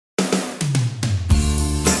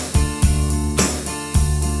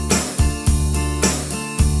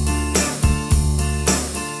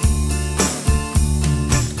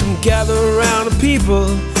town of people,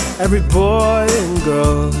 every boy and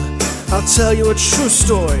girl. I'll tell you a true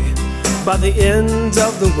story by the end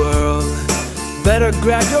of the world. Better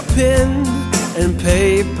grab your pen and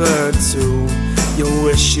paper too. You'll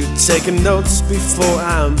wish you'd taken notes before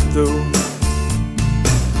I'm through.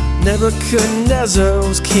 Nebuchadnezzar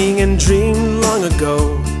was king and dreamed long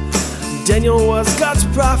ago. Daniel was God's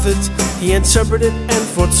prophet, he interpreted and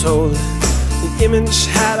foretold. The image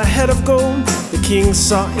had a head of gold, the king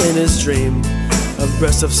saw in his dream a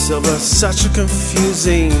breast of silver, such a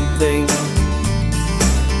confusing thing.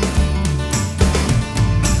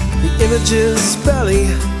 The image's belly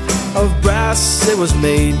of brass it was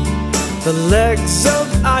made, the legs of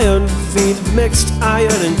iron, feet mixed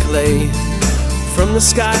iron and clay. From the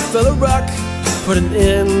sky fell a rock, put an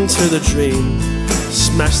end to the dream,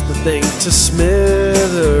 smashed the thing to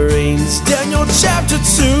smithereens. Daniel chapter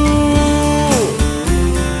 2.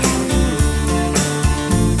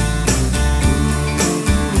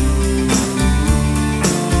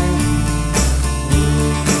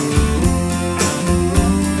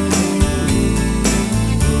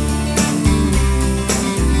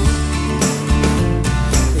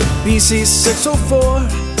 BC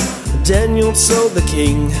 604, Daniel told the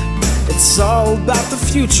king, it's all about the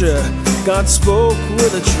future. God spoke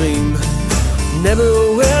with a dream.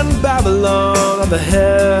 Nebu and Babylon are the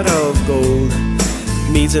head of gold,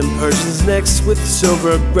 Medes and Persians next with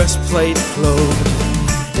silver breastplate clothed.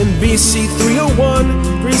 In BC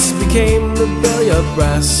 301, Greece became the belly of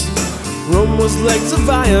brass. Rome was legs of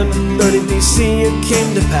iron, 30 BC it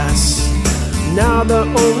came to pass. Now the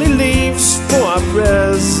only leaves for our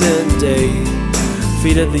present day,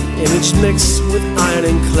 feet of the image mixed with iron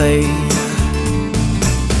and clay.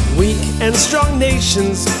 Weak and strong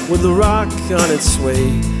nations with the rock on its way.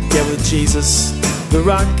 Yeah, with Jesus, the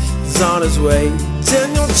rock is on his way.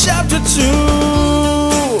 Daniel chapter 2.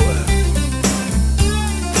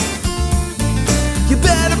 You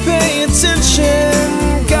better pay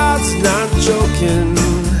attention, God's not joking.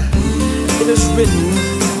 It is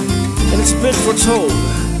written and it's been foretold.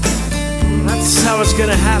 That's how it's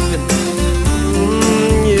gonna happen.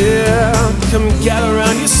 Yeah, come gather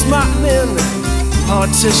around, you smart men,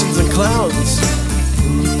 politicians and clowns.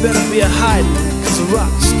 You better be a hiding, cause the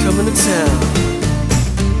rock's coming to town.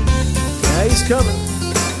 Yeah, he's coming.